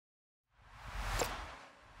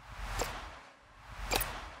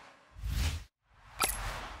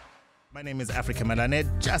My name is Africa Malane,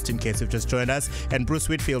 just in case you've just joined us. And Bruce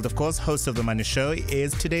Whitfield, of course, host of The Money Show,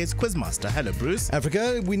 is today's quizmaster. Hello, Bruce.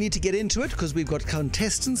 Africa, we need to get into it because we've got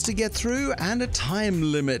contestants to get through and a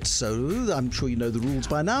time limit. So I'm sure you know the rules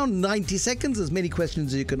by now. 90 seconds, as many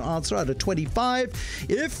questions as you can answer out of 25.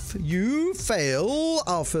 If you fail,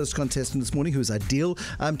 our first contestant this morning, who is Adil,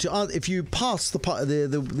 if you pass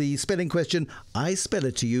the spelling question, I spell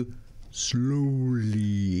it to you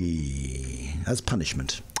slowly as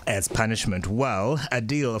punishment. As punishment. Well,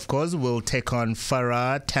 Adil, of course, will take on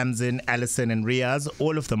Farah, Tamzin, Alison and Riaz,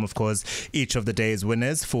 all of them, of course, each of the day's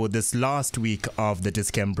winners for this last week of the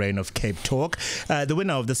Dis-Chem Brain of CapeTalk. The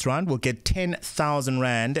winner of this round will get 10,000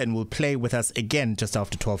 Rand and will play with us again just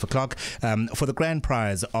after 12 o'clock for the grand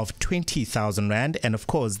prize of 20,000 Rand and, of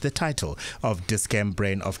course, the title of Dis-Chem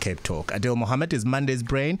Brain of CapeTalk. Adil Mohammed is Monday's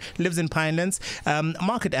brain, lives in Pinelands,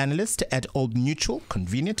 market analyst at Old Mutual,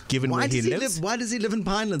 convenient given where he lives. Why does he live in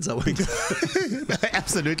Pinelands?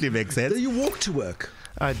 Absolutely makes sense. Do you walk to work?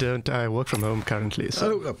 I don't. I work from home currently.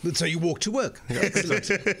 So you walk to work. Excellent.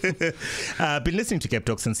 Been listening to Cape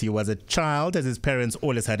Talk since he was a child, as his parents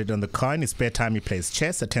always had it on the car. In his spare time, he plays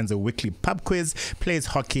chess, attends a weekly pub quiz, plays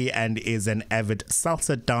hockey, and is an avid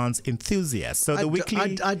salsa dance enthusiast. So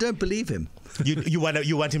I don't believe him. You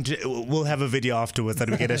want him to? We'll have a video afterwards that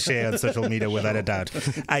we're going to share on social media without a doubt.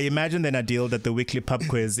 I imagine then, Adil, that the weekly pub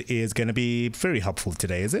quiz is going to be very helpful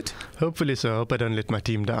today, is it? Hopefully so. I hope I don't let my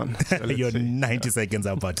team down. So Your 90 seconds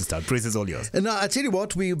are about to start. Bruce is all yours. And I tell you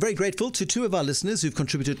what, we're very grateful to two of our listeners who've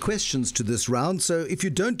contributed questions to this round. So if you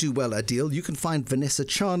don't do well, Adil, you can find Vanessa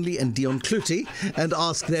Charnley and Dion Clutie and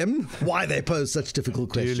ask them why they pose such difficult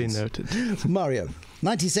questions. Duly noted. Mario,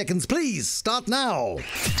 90 seconds, please. Start now.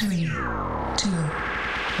 3, 2, 1.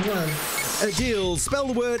 Adil, spell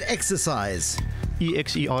the word exercise.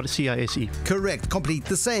 EXERCISE. Correct. Complete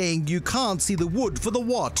the saying, you can't see the wood for the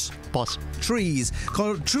what? Pass. Trees.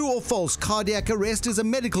 True or false, cardiac arrest is a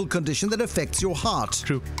medical condition that affects your heart.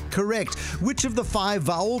 True. Correct. Which of the 5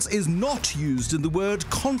 vowels is not used in the word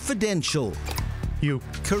confidential? U.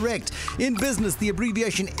 Correct. In business, the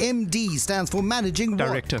abbreviation MD stands for managing what?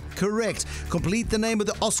 Director. Correct. Complete the name of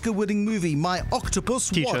the Oscar-winning movie, My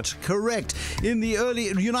Octopus Teacher. What? Correct. In the early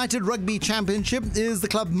United Rugby Championship, is the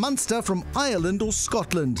club Munster from Ireland or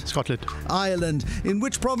Scotland? Scotland. Ireland. In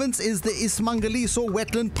which province is the Ismangaliso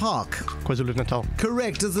Wetland Park? KwaZulu-Natal.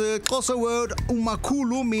 Correct. Does the Xhosa word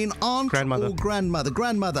umakulu mean aunt Grandmother. or grandmother?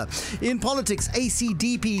 Grandmother. In politics,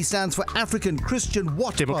 ACDP stands for African Christian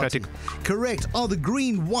what Democratic. Party? Correct. Are the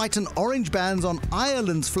green, white and orange bands on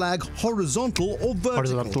Ireland's flag horizontal or vertical?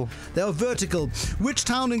 Horizontal. They are vertical. Which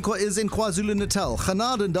town is in KwaZulu-Natal?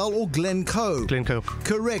 Ganadendal or Glencoe? Glencoe.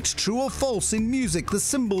 Correct. True or false, in music, the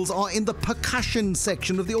cymbals are in the percussion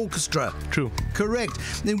section of the orchestra? True. Correct.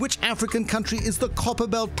 In which African country is the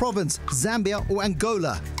Copperbelt province? Zambia or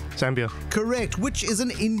Angola? Zambia. Correct. Which is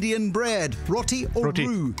an Indian bread? Roti or Roti.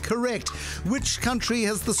 roux? Correct. Which country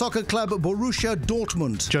has the soccer club Borussia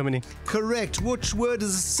Dortmund? Germany. Correct. Which word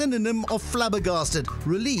is a synonym of flabbergasted?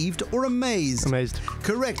 Relieved or amazed? Amazed.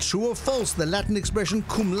 Correct. True or false, the Latin expression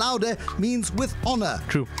cum laude means with honor?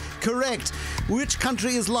 True. Correct. Which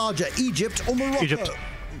country is larger, Egypt or Morocco? Egypt.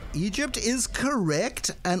 Egypt is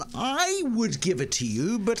correct, and I would give it to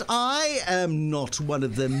you, but I am not one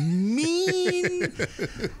of the mean,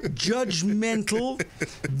 judgmental,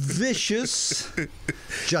 vicious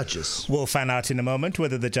judges. We'll find out in a moment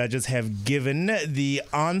whether the judges have given the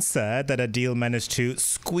answer that Adil managed to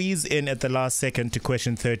squeeze in at the last second to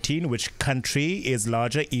question 13. Which country is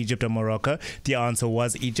larger, Egypt or Morocco? The answer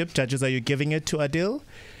was Egypt. Judges, are you giving it to Adil?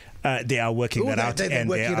 They are working that out,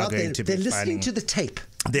 and they are going to be listening to the tape.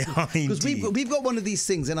 They are Because indeed. we've got one of these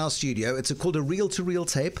things in our studio. It's called a reel-to-reel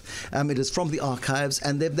tape. It is from the archives,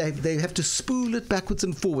 and they have to spool it backwards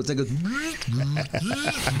and forwards. They go.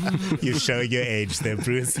 You're showing your age there,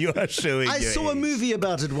 Bruce. You are showing your age. I saw a movie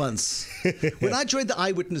about it once. When I joined the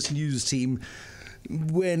Eyewitness News team,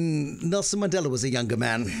 when Nelson Mandela was a younger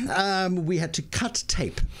man, we had to cut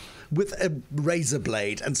tape with a razor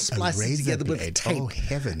blade and splice it together with tape. Oh,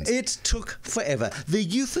 heavens. It took forever. The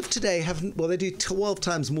youth of today they do 12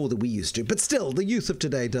 times more than we used to. But still, the youth of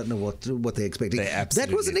today don't know what they're expecting. They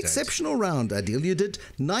absolutely That was an don't. exceptional round, Adil. You did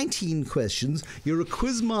 19 questions. You're a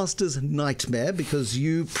quizmaster's nightmare because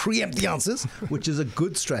you preempt the answers, which is a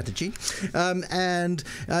good strategy. And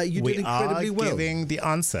you did incredibly well. We are giving the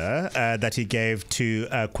answer that he gave to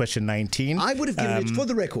question 19. I would have given it, for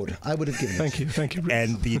the record, I would have given it. Thank you. Thank you, Bruce.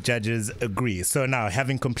 And the judge judges agree. So now,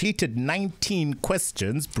 having completed 19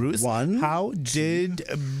 questions, Bruce, how did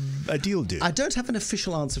Adil do? I don't have an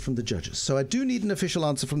official answer from the judges, so I do need an official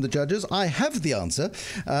answer from the judges. I have the answer,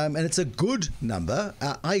 and it's a good number.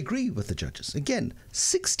 I agree with the judges. Again,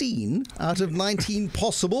 16 out of 19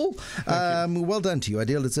 possible. Well done to you,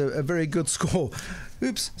 Adil. It's a very good score.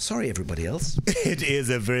 Oops, sorry everybody else. It is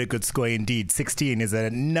a very good score indeed. 16 is a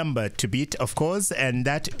number to beat, of course, and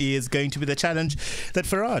that is going to be the challenge that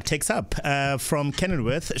Farah takes up. From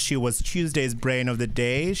Kenilworth, she was Tuesday's Brain of the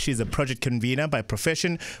Day. She's a project convener by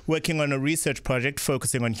profession, working on a research project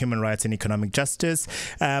focusing on human rights and economic justice.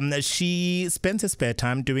 She spends her spare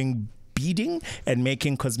time doing beading and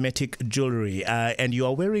making cosmetic jewelry. And you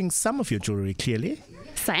are wearing some of your jewelry, clearly.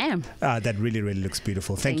 Yes, I am. That really, really looks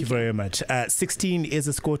beautiful. Thank you very much. 16 is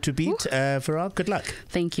a score to beat. Farah, good luck.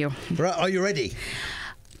 Thank you. Farah, are you ready?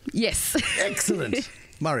 Yes. Excellent.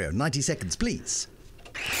 Mario, 90 seconds, please.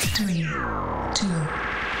 3, 2, 1.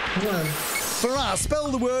 Farah,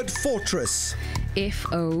 spell the word fortress.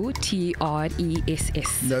 F-O-T-R-E-S-S.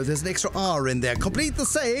 No, there's an extra R in there. Complete the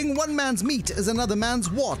saying, one man's meat is another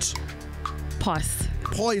man's what? Pass.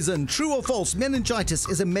 Poison. True or false? Meningitis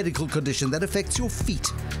is a medical condition that affects your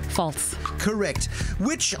feet. False. Correct.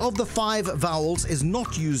 Which of the 5 vowels is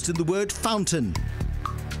not used in the word fountain?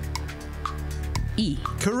 E.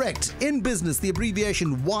 Correct. In business, the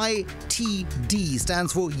abbreviation YTD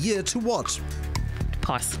stands for year to what?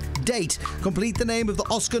 Pass. Date. Complete the name of the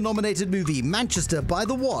Oscar-nominated movie Manchester by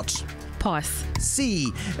the what? Pass.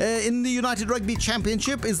 C. In the United Rugby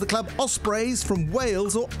Championship, is the club Ospreys from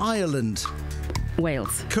Wales or Ireland?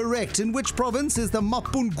 Wales. Correct. In which province is the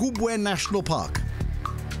Mapungubwe National Park?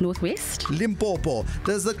 Northwest. Limpopo.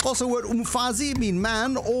 Does the Xhosa word umfazi mean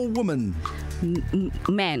man or woman?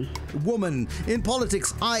 Man. Woman. In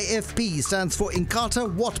politics, IFP stands for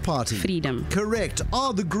Inkatha what party? Freedom. Correct.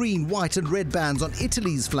 Are the green, white and red bands on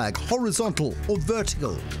Italy's flag horizontal or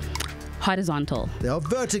vertical? Horizontal. They are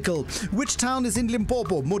vertical. Which town is in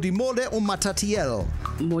Limpopo? Modimolle or Matatiele?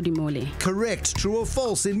 Modimolle. Correct. True or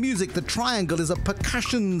false? In music, the triangle is a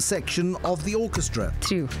percussion section of the orchestra.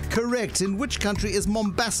 True. Correct. In which country is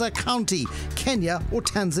Mombasa County? Kenya or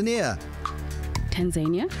Tanzania?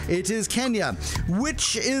 Tanzania. It is Kenya.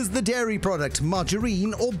 Which is the dairy product?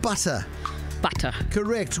 Margarine or butter? Butter.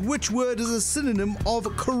 Correct. Which word is a synonym of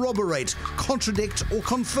corroborate, contradict or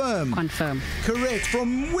confirm? Confirm. Correct.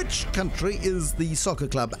 From which country is the soccer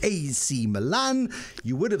club AC Milan?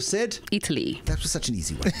 You would have said Italy. that was such an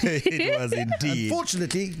easy one. It was indeed.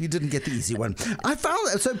 Unfortunately, you didn't get the easy one. I found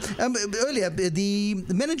earlier the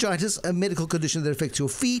meningitis, a medical condition that affects your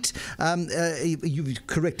feet. You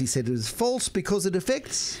correctly said it is false because it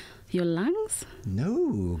affects Your lungs?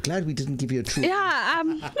 No, glad we didn't give you a true. Yeah,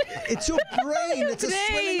 It's your brain. It's a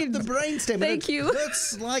swelling of the brainstem. Thank you. It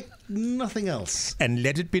hurts like nothing else. And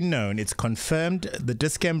let it be known, it's confirmed, the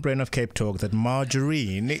Dis-Chem Brain of CapeTalk, that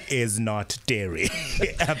margarine is not dairy.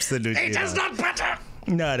 Absolutely. It is not butter.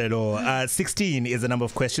 Not at all. 16 is the number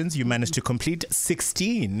of questions you managed to complete.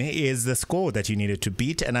 16 is the score that you needed to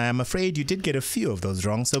beat, and I am afraid you did get a few of those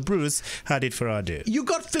wrong. So, Bruce, how did Farah do? You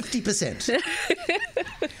got 50%.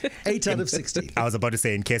 8 out of 16. I was about to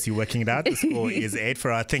say, in case you're working it out, the score is 8.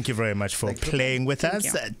 Farah, thank you very much for playing with us.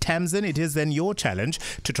 Tamsin, it is then your challenge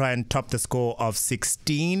to try and top the score of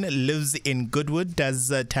 16. Lives in Goodwood,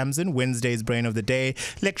 does Tamsin, Wednesday's Brain of the Day,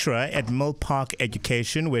 lecturer at Mill Park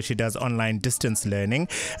Education, where she does online distance learning.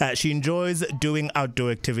 She enjoys doing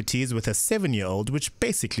outdoor activities with a 7-year-old, which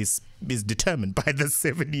basically is determined by the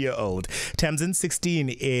 7-year-old. Tamsin, 16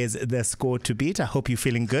 is the score to beat. I hope you're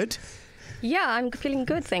feeling good. Yeah, I'm feeling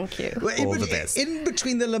good, thank you. Well, All the best. In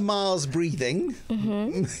between the Lamar's breathing.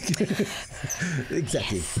 Mm-hmm.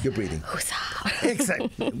 Exactly, yes. You're breathing. Exactly.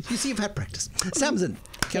 You see, you've had practice. Tamsin,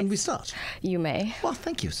 can we start? You may. Well,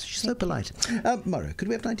 thank you. She's so polite. Mario, could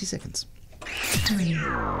we have 90 seconds? 3, 2,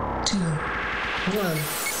 1.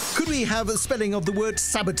 Could we have a spelling of the word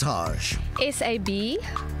sabotage? S-A-B-B-O-T-A-G-E.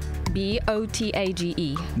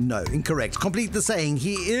 No, incorrect. Complete the saying.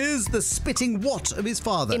 He is the spitting what of his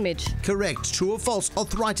father? Image. Correct. True or false?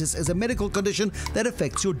 Arthritis is a medical condition that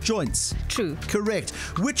affects your joints. True. Correct.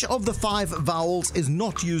 Which of the 5 vowels is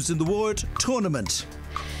not used in the word tournament?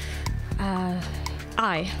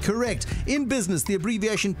 I. Correct. In business, the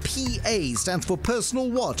abbreviation PA stands for personal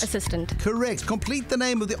what? Assistant. Correct. Complete the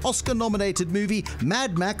name of the Oscar-nominated movie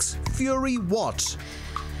Mad Max Fury what?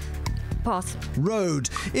 Pass. Road.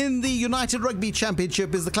 In the United Rugby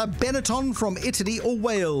Championship, is the club Benetton from Italy or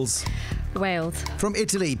Wales? Wales. From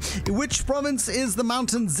Italy. Which province is the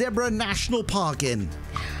Mountain Zebra National Park in?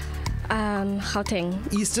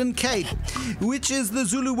 Gauteng. Eastern Cape. Which is the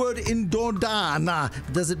Zulu word indodana?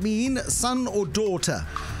 Does it mean son or daughter?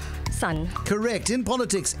 Sun. Correct. In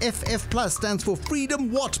politics, FF plus stands for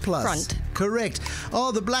Freedom What Plus? Front. Correct.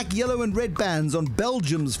 Are the black, yellow and red bands on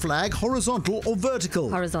Belgium's flag horizontal or vertical?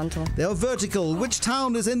 Horizontal. They are vertical. Which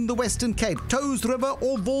town is in the Western Cape? Toes River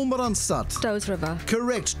or Wolmaranstad? Stones River.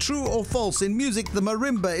 Correct. True or false? In music, the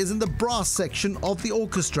marimba is in the brass section of the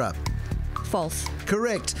orchestra. False.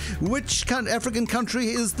 Correct. Which African country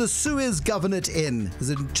is the Suez Governorate in? Is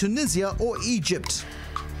it Tunisia or Egypt?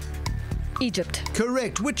 Egypt.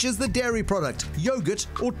 Correct. Which is the dairy product? Yogurt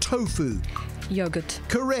or tofu? Yogurt.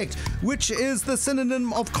 Correct. Which is the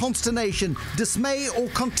synonym of consternation? Dismay or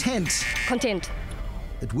content? Content.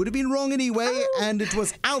 It would have been wrong anyway, and it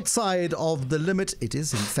was outside of the limit. It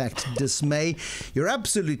is, in fact, dismay. You're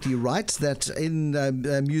absolutely right that in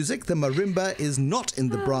music, the marimba is not in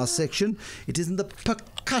the brass section. It is in the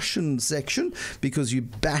percussion section because you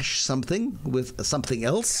bash something with something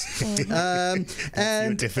else. And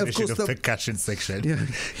your definition of course, of percussion section. Yeah,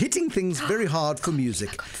 hitting things very hard for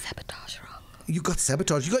music. Got sabotage wrong. You got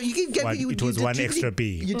sabotage. It was one extra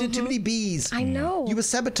B. You did too many Bs. I know. You were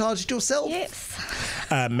sabotaged yourself. Yes.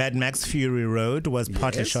 Mad Max Fury Road was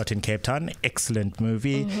partly shot in Cape Town. Excellent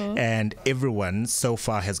movie. And everyone so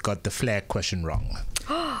far has got the flag question wrong.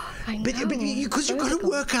 I know. But because you've got to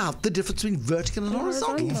work out the difference between vertical and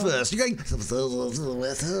horizontal first. You're going.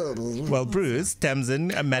 Well, Bruce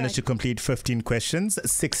Tamsin managed to complete 15 questions.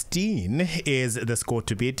 16 is the score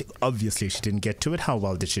to beat. Obviously, she didn't get to it. How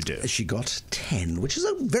well did she do? She got 10, which is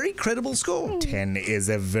a very credible score. 10 is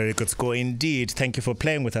a very good score indeed. Thank you for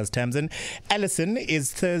playing with us, Tamsin. Alison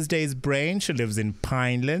is Thursday's brain. She lives in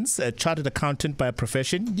Pinelands, a chartered accountant by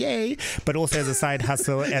profession. Yay! But also as a side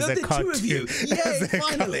hustle as a cartoon. Two of you. Yay,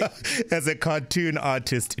 finally. As a cartoon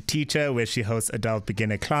artist teacher where she hosts adult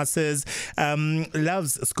beginner classes,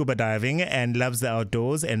 loves scuba diving and loves the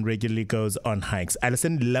outdoors and regularly goes on hikes.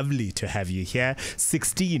 Alison, lovely to have you here.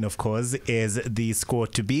 16, of course, is the score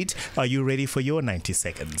to beat. Are you ready for your 90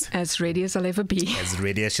 seconds? As ready as I'll ever be. As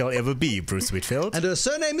ready as shall ever be, Bruce Whitfield. And her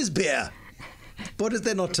surname is Beer. What is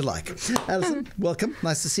there not to like? Alison, welcome.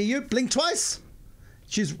 Nice to see you. Blink twice.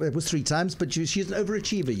 It was 3 times, but she's an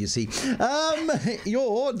overachiever, you see.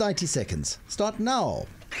 Your 90 seconds. Start now.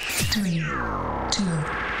 3, 2,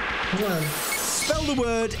 1. Spell the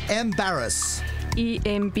word embarrass.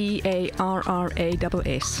 EMBARRASS.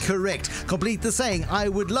 Correct. Complete the saying, I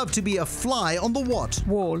would love to be a fly on the what?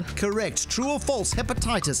 Wall. Correct. True or false,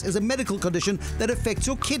 hepatitis is a medical condition that affects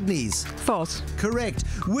your kidneys. False. Correct.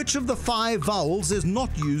 Which of the 5 vowels is not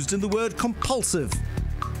used in the word compulsive?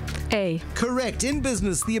 A. Correct. In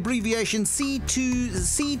business, the abbreviation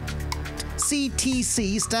CTC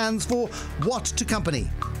stands for what to company?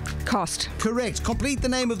 Cost. Correct. Complete the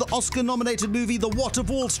name of the Oscar-nominated movie The What of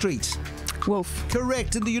Wall Street. Wolf.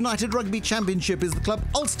 Correct. In the United Rugby Championship is the club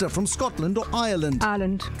Ulster from Scotland or Ireland?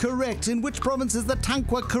 Ireland. Correct. In which province is the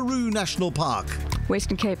Tankwa Karoo National Park?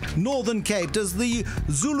 Western Cape. Northern Cape. Does the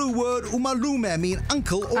Zulu word umalume mean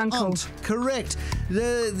uncle or Uncle. aunt? Correct.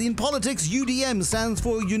 In politics, UDM stands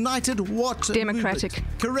for United What? Democratic.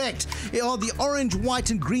 Movement? Correct. Are the orange, white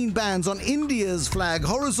and green bands on India's flag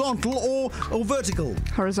horizontal or vertical?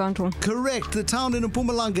 Horizontal. Correct. The town in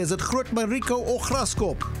Mpumalanga is it Groot Mariko or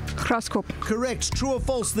Graskop? Graskop. Correct. True or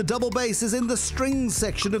false, the double bass is in the strings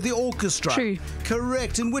section of the orchestra? True.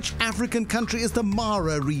 Correct. In which African country is the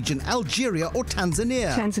Mara region? Algeria or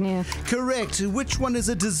Tanzania? Tanzania. Correct. Which one is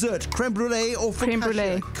a dessert? Creme brulee or focaccia? Creme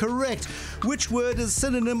brulee. Correct. Which word is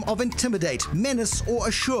synonym of intimidate? Menace or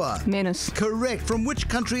assure? Menace. Correct. From which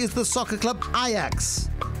country is the soccer club Ajax?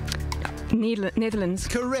 Netherlands.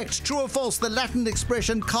 Correct. True or false, the Latin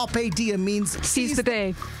expression carpe diem means Seize the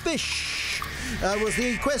day. Fish. Was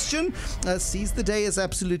the question. Seize the day is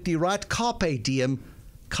absolutely right. Carpe diem.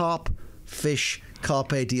 Carp, fish.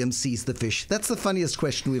 Carpe diem, seize the fish. That's the funniest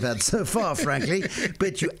question we've had so far, frankly.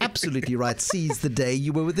 But you're absolutely right. Seize the day.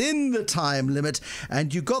 You were within the time limit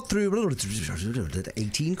and you got through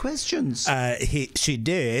 18 questions. She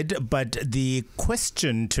did, but the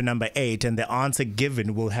question to number 8 and the answer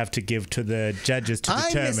given will have to give to the judges to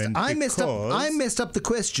determine. I messed up the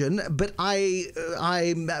question, but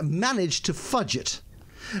I managed to fudge it.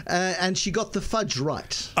 And she got the fudge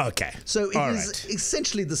right. Okay. So it is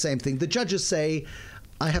essentially the same thing. The judges say,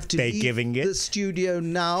 I have to They're leave giving it. the studio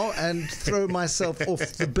now and throw myself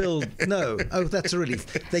off the build. No. Oh, that's a relief.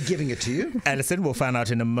 They're giving it to you. Alison, we'll find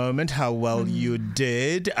out in a moment how well you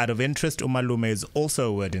did. Out of interest, umalume is also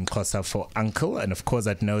a word in Xhosa for uncle, and of course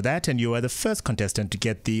I'd know that. And you are the first contestant to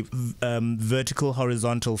get the vertical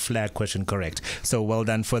horizontal flag question correct. So well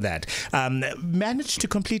done for that. Managed to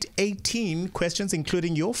complete 18 questions,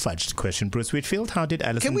 including your fudged question, Bruce Whitfield. How did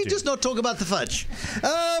Alison Can we do? just not talk about the fudge?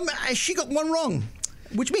 She got one wrong,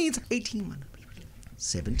 which means 18.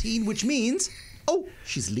 17, which means,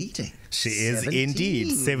 she's leading. She is 17.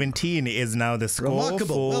 indeed. 17 is now the score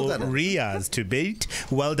Remarkable. Well for done. Riaz to beat.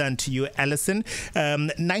 Well done to you, Alison.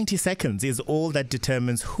 90 seconds is all that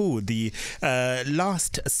determines who the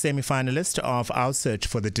last semi-finalist of our search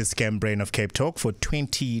for the Dis-Chem Brain of CapeTalk for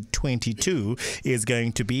 2022 is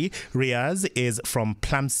going to be. Riaz is from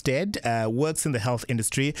Plumstead, works in the health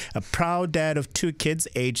industry, a proud dad of 2 kids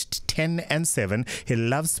aged 10 and 7. He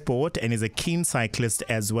loves sport and is a keen cyclist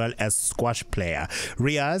as well as squash player.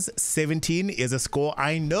 Riaz, 17 is a score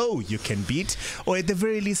I know you can beat, or at the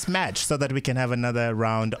very least match, so that we can have another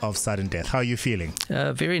round of sudden death. How are you feeling?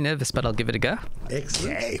 Very nervous, but I'll give it a go.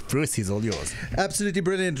 Excellent. Okay, Bruce, he's all yours. Absolutely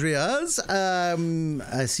brilliant, Riaz.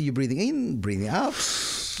 I see you breathing in, breathing out.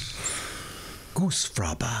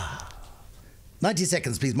 Goosefraba. 90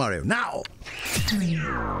 seconds, please, Mario. Now. 3, 2,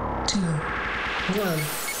 1.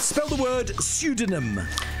 Spell the word pseudonym.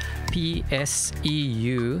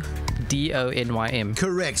 Pseudonym.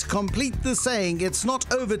 Correct. Complete the saying, it's not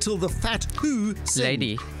over till the fat who sing.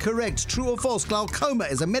 Lady. Correct. True or false? Glaucoma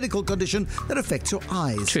is a medical condition that affects your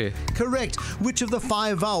eyes. True. Correct. Which of the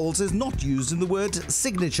 5 vowels is not used in the word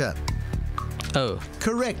signature? O.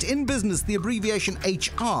 Correct. In business, the abbreviation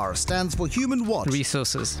HR stands for human what?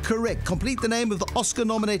 Resources. Correct. Complete the name of the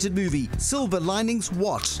Oscar-nominated movie. Silver Linings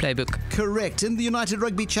what? Playbook. Correct. In the United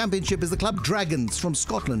Rugby Championship is the club Dragons from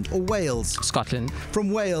Scotland or Wales? Scotland. From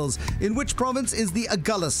Wales. In which province is the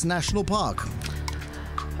Agulhas National Park?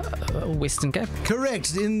 Western Cape.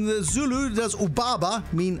 Correct. In the Zulu, does ubaba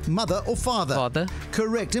mean mother or father? Father.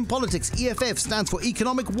 Correct. In politics, EFF stands for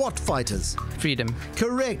Economic What Fighters? Freedom.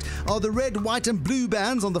 Correct. Are the red, white and blue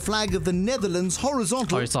bands on the flag of the Netherlands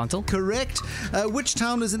horizontal? Horizontal. Correct. Which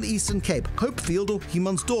town is in the Eastern Cape? Hopefield or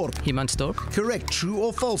Humansdorp? Humansdorp. Correct. True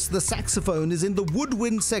or false? The saxophone is in the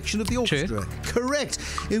woodwind section of the orchestra. Correct.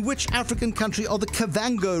 In which African country are the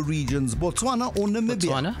Kavango regions? Botswana or Namibia?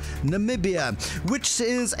 Botswana. Namibia. Which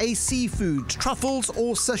is a seafood? Truffles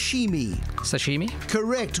or sashimi? Sashimi.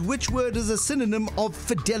 Correct. Which word is a synonym of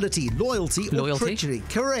fidelity, loyalty or Loyalty. treachery?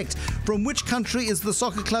 Correct. From which country is the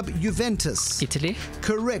soccer club Juventus? Italy.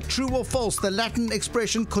 Correct. True or false? The Latin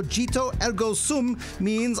expression cogito ergo sum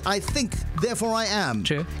means I think, therefore I am.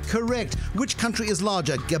 True. Correct. Which country is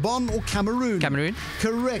larger, Gabon or Cameroon? Cameroon.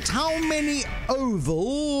 Correct. How many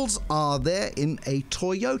ovals are there in a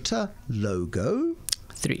Toyota logo?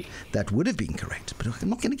 3. That would have been correct, but I'm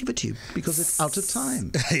not going to give it to you because it's out of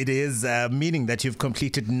time. It is, meaning that you've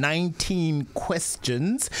completed 19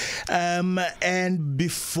 questions. And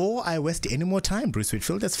before I waste any more time, Bruce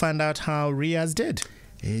Whitfield, let's find out how Riaz did.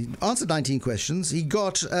 He answered 19 questions. He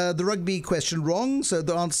got the rugby question wrong, so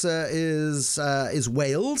the answer is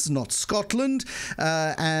Wales, not Scotland.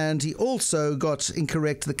 And he also got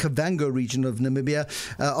incorrect the Kavango region of Namibia,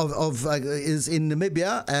 is in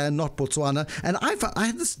Namibia and not Botswana. And I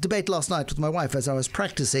had this debate last night with my wife as I was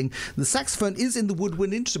practicing. The saxophone is in the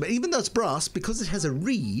woodwind instrument, even though it's brass, because it has a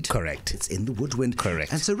reed. Correct. It's in the woodwind.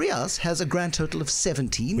 Correct. And so Riaz has a grand total of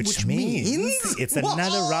 17, Which means it's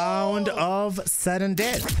another round of sudden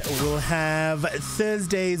death. We'll have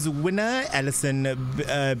Thursday's winner, Alison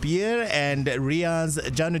Beer, and Riaz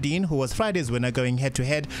Janudeen, who was Friday's winner, going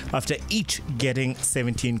head-to-head after each getting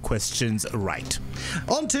 17 questions right.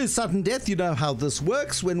 On to sudden death. You know how this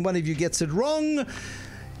works. When one of you gets it wrong,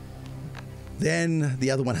 then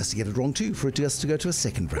the other one has to get it wrong too for it to go to a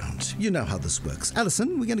second round. You know how this works.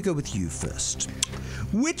 Alison, we're going to go with you first.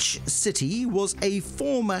 Which city was a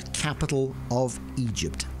former capital of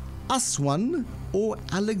Egypt? Aswan or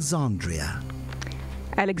Alexandria?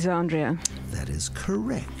 Alexandria. That is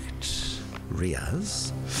correct.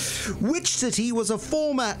 Riaz. Which city was a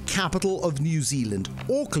former capital of New Zealand?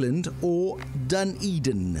 Auckland or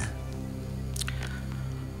Dunedin?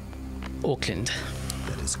 Auckland.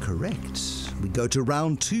 That is correct. We go to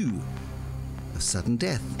round 2 of sudden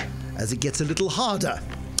death as it gets a little harder.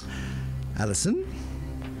 Alison,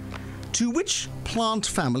 to which plant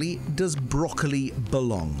family does broccoli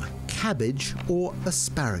belong? Cabbage or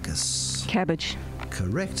asparagus? Cabbage.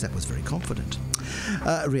 Correct. That was very confident.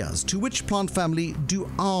 Riaz, to which plant family do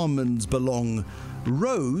almonds belong?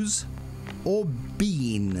 Rose or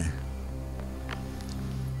bean?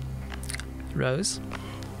 Rose.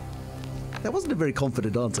 That wasn't a very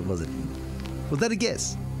confident answer, was it? Was that a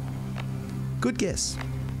guess? Good guess.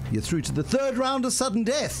 You're through to the third round of sudden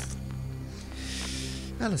death.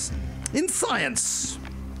 Alison, in science,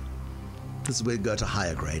 this is where we go to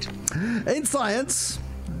higher grade. In science,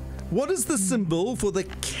 what is the symbol for the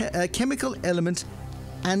chemical element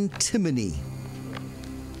antimony?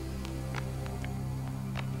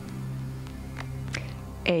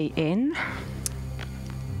 AN.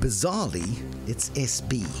 Bizarrely, it's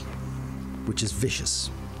SB, which is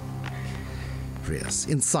vicious. Rias,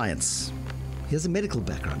 in science, he has a medical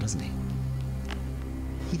background, doesn't he?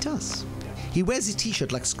 He does. He wears his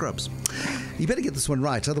t-shirt like Scrubs. You better get this one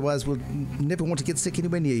right, otherwise we'll never want to get sick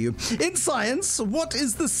anywhere near you. In science, what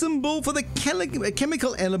is the symbol for the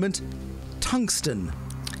chemical element tungsten?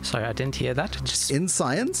 Sorry, I didn't hear that. Just In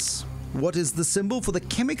science, what is the symbol for the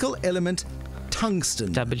chemical element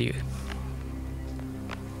tungsten? W.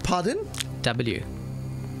 Pardon? W.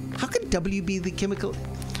 How can W be the chemical?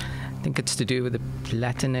 I think it's to do with the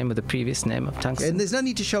Latin name or the previous name of tungsten. And there's no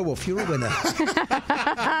need to show off. You're a winner.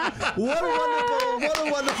 What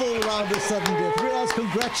a wonderful round of sudden death. Riaz,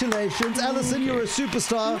 congratulations. Alison, you're a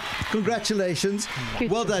superstar. Congratulations.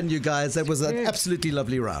 Well done, you guys. That was an absolutely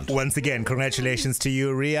lovely round. Once again, congratulations to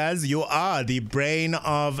you, Riaz. You are the brain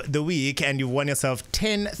of the week, and you've won yourself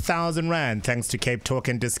 10,000 Rand thanks to CapeTalk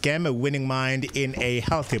and Dis-Chem, a winning mind in a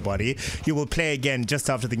healthy body. You will play again just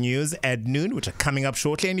after the news at noon, which are coming up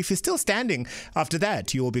shortly. And if you're still standing after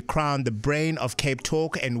that, you will be crowned the brain of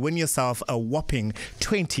CapeTalk and win yourself a whopping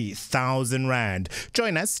 20,000 Rand.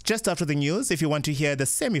 Join us just after the news if you want to hear the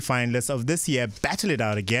semi-finalists of this year battle it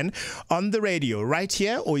out again on the radio right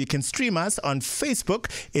here, or you can stream us on Facebook.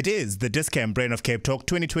 It is the Dis-Chem Brain of CapeTalk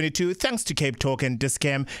 2022. Thanks to CapeTalk and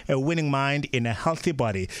Dis-Chem, a winning mind in a healthy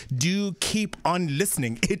body. Do keep on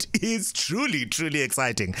listening. It is truly, truly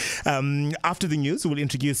exciting. After the news, we'll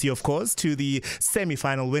introduce you, of course, to the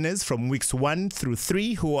semi-final winners from weeks 1 through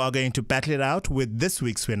 3 who are going to battle it out with this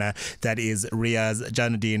week's winner. That is Riaz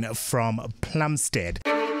Janudeen from Plumstead.